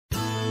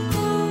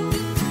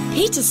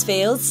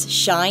Petersfield's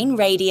Shine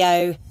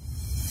Radio.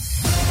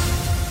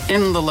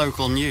 In the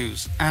local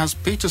news, as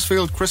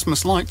Petersfield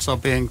Christmas lights are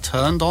being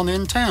turned on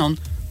in town,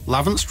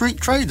 Lavant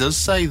Street traders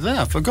say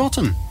they're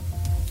forgotten.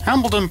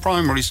 Hambledon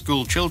Primary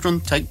School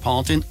children take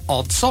part in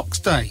Odd Socks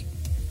Day.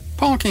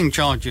 Parking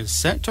charges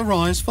set to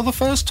rise for the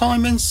first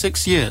time in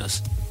 6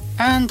 years.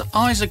 And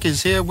Isaac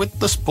is here with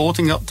the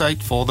sporting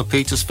update for the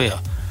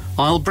Petersphere.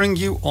 I'll bring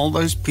you all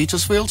those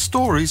Petersfield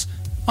stories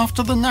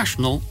after the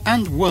national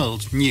and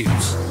world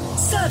news.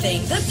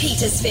 Serving the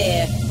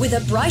Petersphere with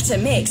a brighter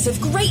mix of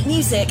great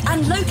music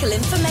and local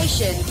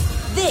information.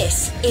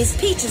 This is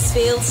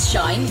Petersfield's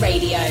Shine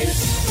Radio.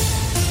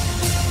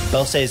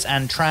 Buses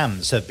and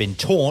trams have been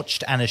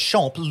torched and a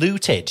shop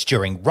looted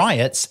during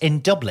riots in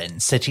Dublin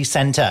city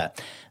centre.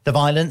 The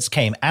violence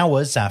came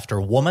hours after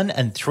a woman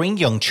and 3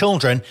 young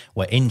children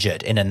were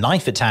injured in a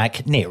knife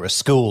attack near a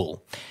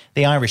school.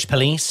 The Irish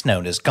police,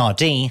 known as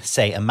Gardaí,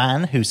 say a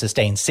man who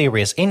sustained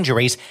serious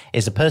injuries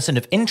is a person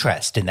of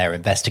interest in their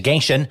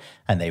investigation,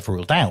 and they've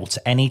ruled out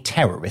any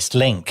terrorist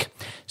link.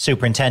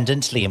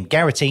 Superintendent Liam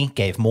Geraghty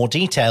gave more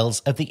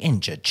details of the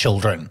injured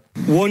children.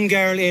 One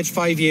girl aged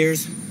 5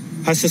 years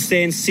has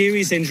sustained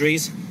serious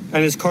injuries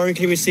and is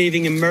currently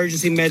receiving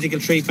emergency medical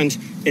treatment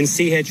in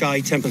CHI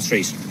Temple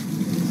Street.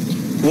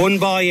 One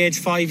boy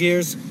aged 5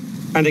 years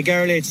and a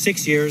girl aged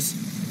 6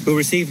 years who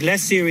received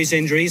less serious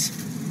injuries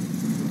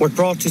were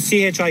brought to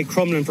CHI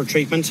Crumlin for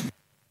treatment.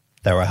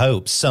 There are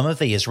hopes some of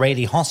the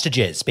Israeli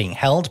hostages being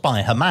held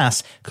by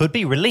Hamas could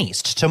be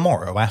released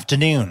tomorrow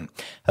afternoon.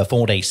 A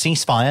 4-day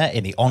ceasefire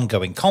in the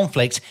ongoing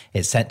conflict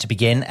is set to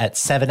begin at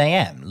 7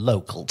 a.m.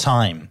 local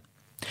time.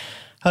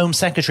 Home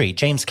Secretary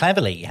James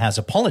Cleverly has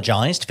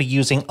apologised for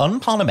using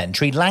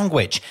unparliamentary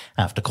language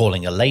after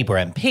calling a Labour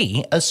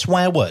MP a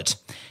swear-word.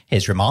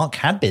 His remark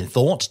had been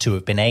thought to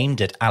have been aimed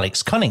at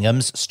Alex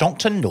Cunningham's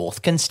Stockton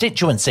North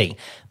constituency,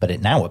 but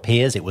it now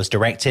appears it was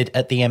directed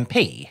at the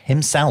MP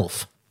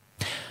himself.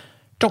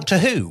 Doctor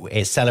Who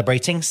is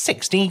celebrating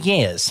 60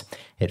 years.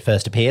 It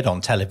first appeared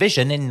on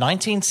television in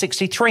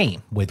 1963,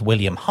 with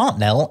William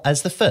Hartnell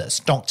as the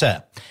first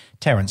Doctor.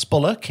 Terence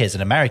Bullock is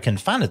an American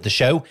fan of the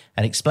show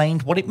and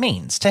explained what it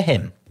means to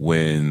him.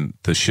 When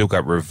the show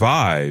got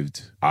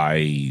revived,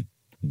 I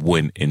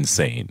went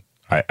insane.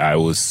 I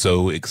was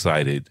so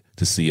excited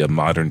to see a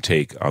modern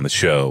take on the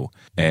show.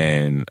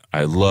 And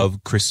I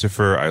love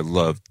Christopher. I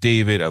love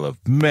David. I love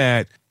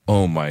Matt.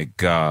 Oh, my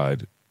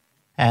God.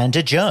 And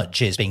a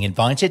judge is being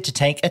invited to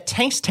take a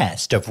taste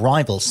test of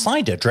rival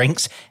cider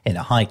drinks in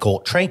a High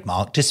Court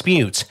trademark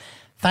dispute.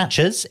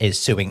 Thatcher's is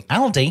suing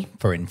Aldi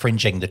for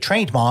infringing the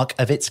trademark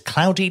of its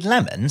Cloudy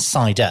Lemon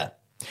cider.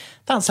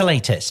 That's the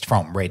latest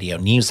from Radio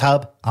News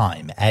Hub.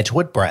 I'm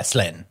Edward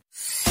Breslin.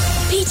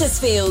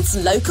 Petersfield's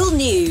local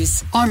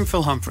news. I'm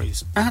Phil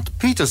Humphreys at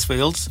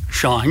Petersfield's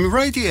Shine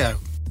Radio.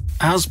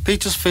 As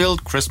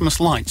Petersfield Christmas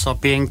lights are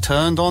being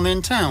turned on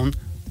in town,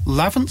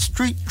 Lavant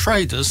Street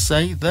traders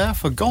say they're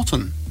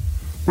forgotten.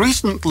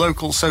 Recent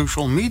local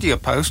social media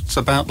posts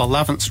about the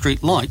Lavant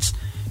Street lights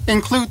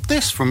include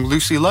this from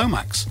Lucy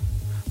Lomax.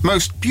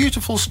 Most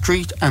beautiful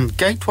street and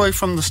gateway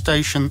from the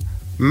station,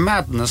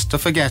 madness to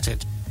forget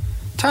it.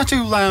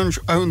 Tattoo Lounge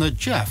owner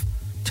Jeff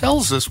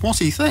tells us what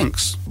he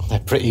thinks. They're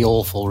pretty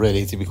awful,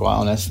 really, to be quite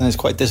honest, and it's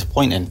quite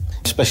disappointing,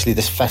 especially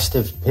this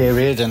festive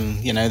period,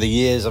 and, you know, the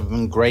years have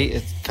been great.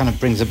 It kind of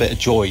brings a bit of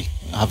joy,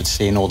 having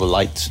seen all the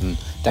lights and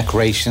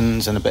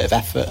decorations and a bit of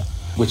effort,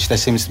 which there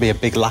seems to be a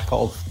big lack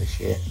of this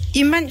year.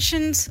 You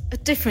mentioned a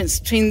difference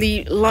between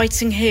the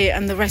lighting here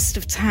and the rest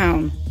of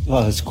town.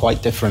 Well, it's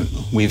quite different.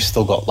 We've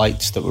still got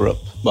lights that were up,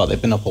 well,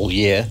 they've been up all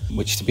year,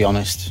 which, to be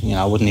honest, you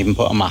know, I wouldn't even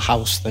put on my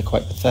house. They're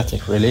quite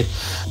pathetic, really.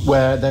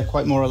 Where they're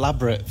quite more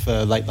elaborate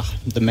for, like,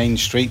 the main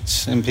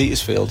streets in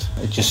Petersfield.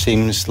 It just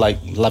seems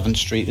like Lavant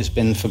Street has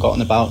been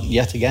forgotten about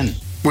yet again.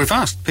 We've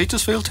asked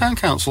Petersfield Town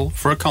Council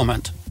for a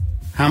comment.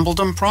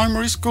 Hambledon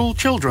Primary School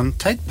children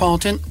take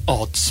part in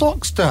Odd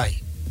Socks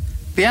Day.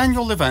 The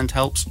annual event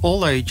helps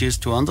all ages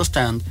to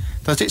understand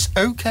that it's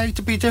okay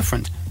to be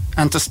different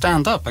and to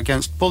stand up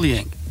against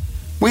bullying.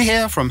 We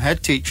hear from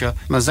head teacher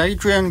Ms.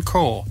 Adrienne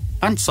Kaur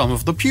and some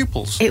of the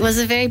pupils. It was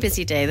a very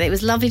busy day. It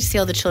was lovely to see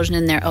all the children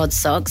in their odd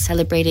socks,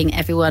 celebrating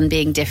everyone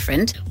being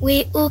different.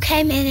 We all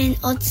came in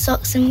odd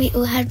socks and we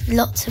all had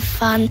lots of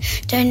fun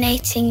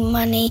donating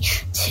money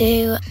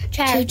to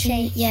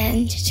charity.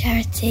 And to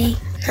charity.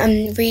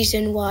 And the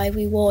reason why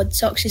we wore odd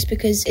socks is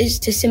because it's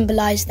to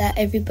symbolise that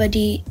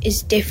everybody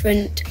is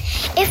different.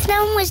 If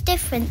no one was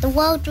different, the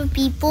world would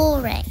be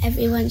boring.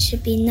 Everyone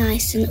should be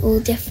nice and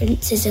all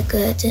differences are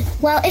good.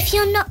 Well, if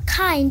you're not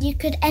kind, you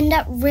could end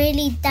up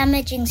really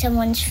damaging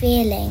someone's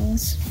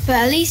feelings. But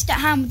at least at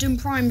Hambledon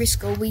Primary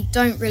School, we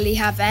don't really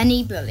have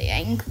any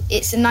bullying.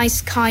 It's a nice,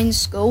 kind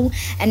school,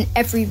 and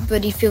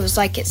everybody feels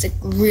like it's a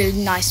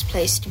really nice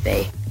place to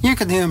be. You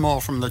can hear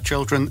more from the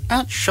children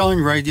at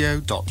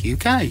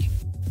shineradio.uk.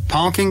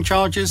 Parking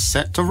charges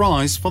set to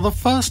rise for the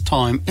first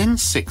time in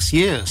 6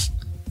 years.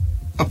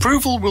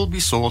 Approval will be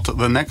sought at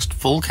the next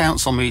full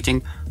council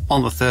meeting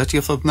on the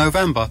 30th of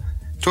November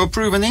to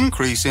approve an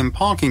increase in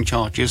parking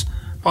charges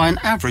by an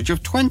average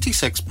of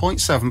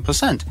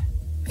 26.7%,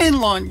 in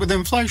line with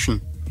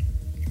inflation.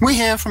 We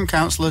hear from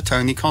Councillor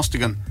Tony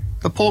Costigan,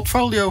 the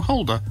portfolio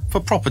holder for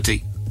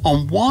property,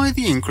 on why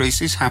the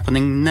increase is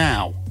happening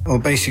now. Well,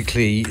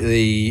 basically,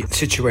 the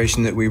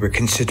situation that we were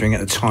considering at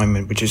the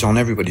time, which is on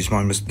everybody's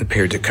mind, was the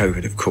period of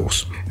COVID, of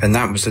course. And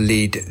that was the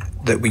lead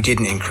that we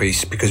didn't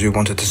increase because we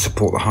wanted to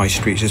support the high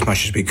streets as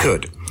much as we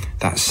could.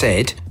 That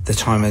said, the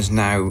time has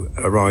now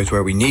arrived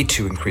where we need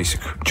to increase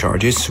the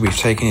charges. So we've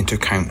taken into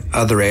account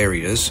other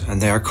areas and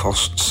their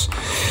costs.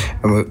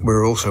 And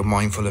we're also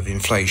mindful of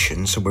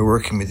inflation. So we're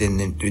working within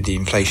the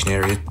inflation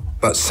area.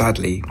 But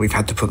sadly, we've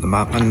had to put them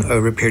up, and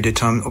over a period of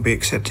time, it will be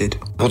accepted.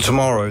 Well,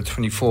 tomorrow,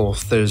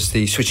 24th, there's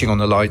the switching on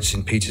the lights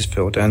in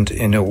Petersfield and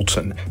in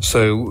Alton.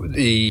 So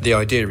the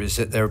idea is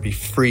that there will be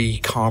free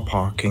car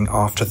parking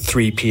after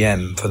 3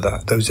 p.m. for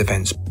those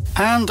events.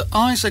 And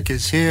Isaac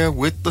is here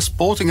with the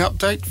sporting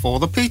update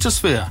for the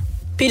Petersphere.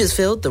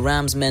 Petersfield, the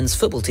Rams men's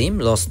football team,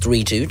 lost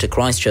 3-2 to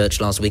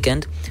Christchurch last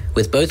weekend,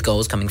 with both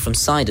goals coming from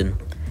Sidon.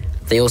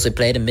 They also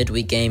played a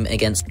midweek game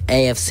against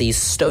AFC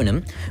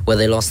Stoneham, where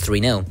they lost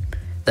 3-0.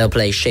 They'll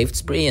play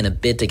Shaftesbury in a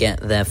bid to get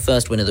their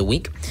first win of the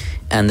week,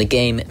 and the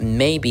game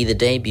may be the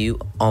debut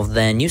of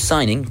their new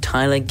signing,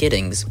 Tyler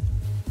Giddings.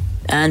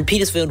 And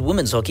Petersfield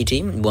women's hockey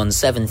team won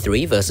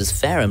 7-3 versus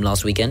Fareham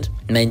last weekend,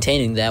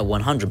 maintaining their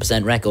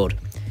 100% record.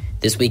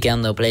 This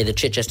weekend they'll play the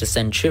Chichester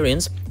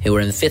Centurions, who are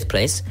in 5th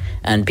place,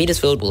 and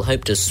Petersfield will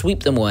hope to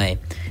sweep them away,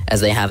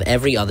 as they have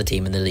every other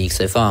team in the league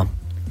so far.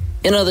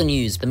 In other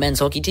news, the men's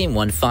hockey team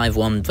won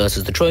 5-1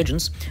 versus the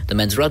Trojans, the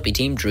men's rugby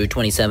team drew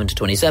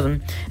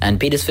 27-27, and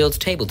Petersfield's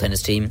table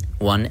tennis team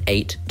won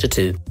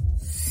 8-2.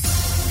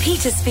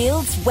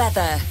 Petersfield's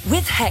weather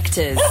with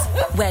Hector's,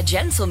 where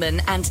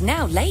gentlemen and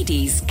now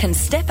ladies can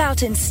step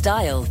out in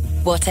style,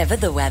 whatever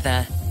the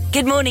weather.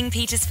 Good morning,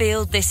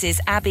 Petersfield. This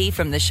is Abby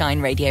from the Shine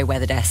Radio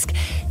Weather Desk.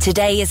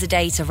 Today is a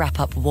day to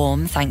wrap up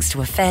warm thanks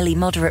to a fairly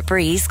moderate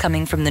breeze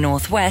coming from the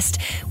northwest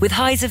with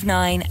highs of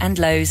 9 and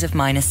lows of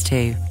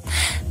 -2.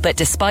 But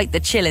despite the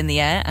chill in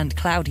the air and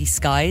cloudy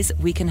skies,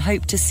 we can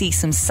hope to see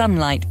some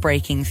sunlight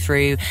breaking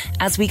through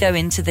as we go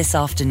into this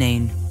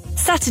afternoon.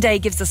 Saturday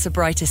gives us a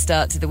brighter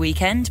start to the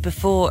weekend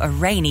before a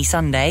rainy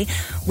Sunday,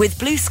 with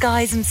blue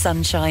skies and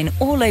sunshine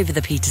all over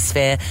the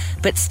Petersphere,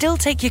 but still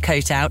take your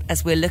coat out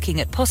as we're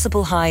looking at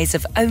possible highs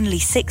of only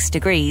 6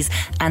 degrees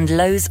and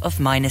lows of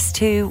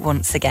 -2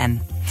 once again.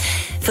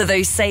 For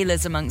those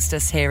sailors amongst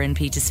us here in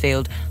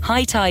Petersfield,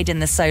 high tide in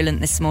the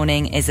Solent this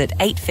morning is at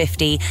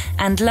 8:50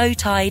 and low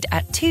tide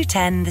at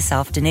 2:10 this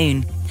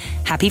afternoon.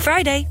 Happy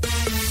Friday!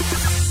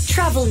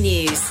 Travel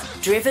news.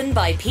 Driven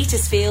by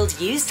Petersfield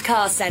Used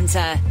Car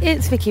Centre.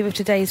 It's Vicky with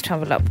today's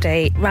travel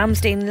update.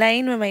 Ramsden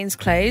Lane remains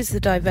closed. The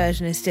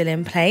diversion is still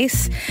in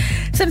place.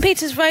 St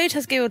Peter's Road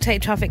has give or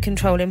take traffic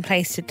control in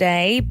place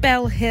today.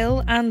 Bell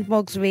Hill and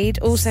Moggs Reed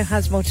also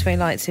has motorway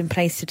lights in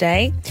place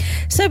today.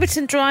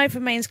 Soberton Drive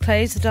remains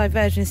closed. The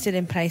diversion is still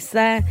in place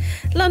there.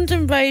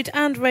 London Road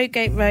and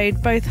Roadgate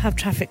Road both have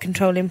traffic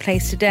control in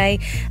place today.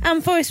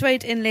 And Forest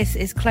Road in Liss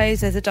is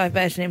closed. There's a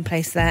diversion in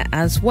place there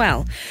as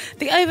well.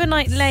 The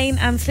overnight lane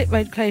and slip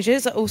road closures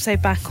are also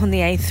back on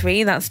the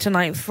A3. That's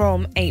tonight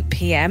from 8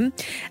 p.m.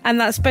 And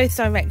that's both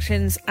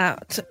directions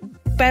at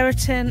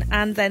Berriton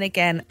and then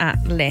again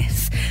at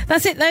Liss.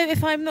 That's it though.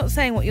 If I'm not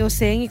saying what you're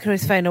seeing, you can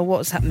always phone or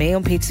WhatsApp me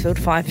on Petersfield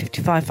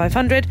 555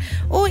 500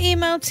 or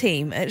email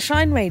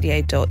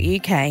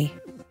team@shineradio.uk.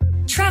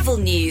 Travel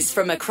news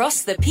from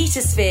across the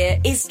Petersphere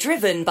is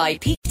driven by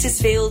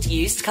Petersfield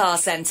Used Car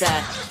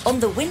Centre on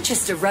the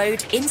Winchester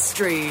Road in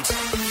Strood.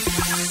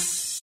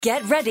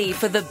 Get ready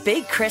for the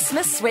big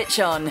Christmas switch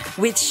on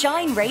with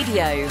Shine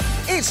Radio.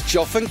 It's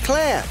Joff and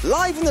Claire,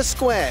 live in the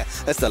square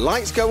as the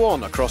lights go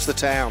on across the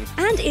town.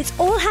 And it's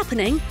all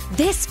happening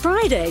this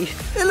Friday.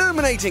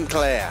 Illuminating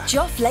Claire.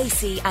 Joff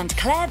Lacey and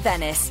Claire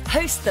Venice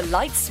host the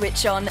light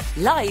switch on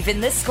live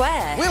in the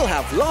square. We'll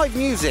have live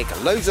music,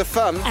 loads of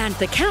fun. And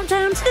the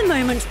countdown to the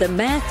moment the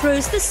mayor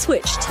throws the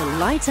switch to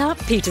light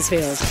up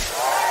Petersfield.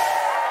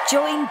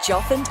 Join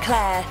Joff and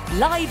Claire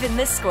live in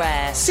the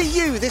square. See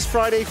you this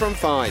Friday from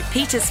 5.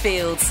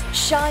 Petersfield's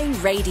Shine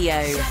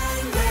Radio.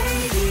 Shine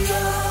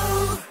Radio.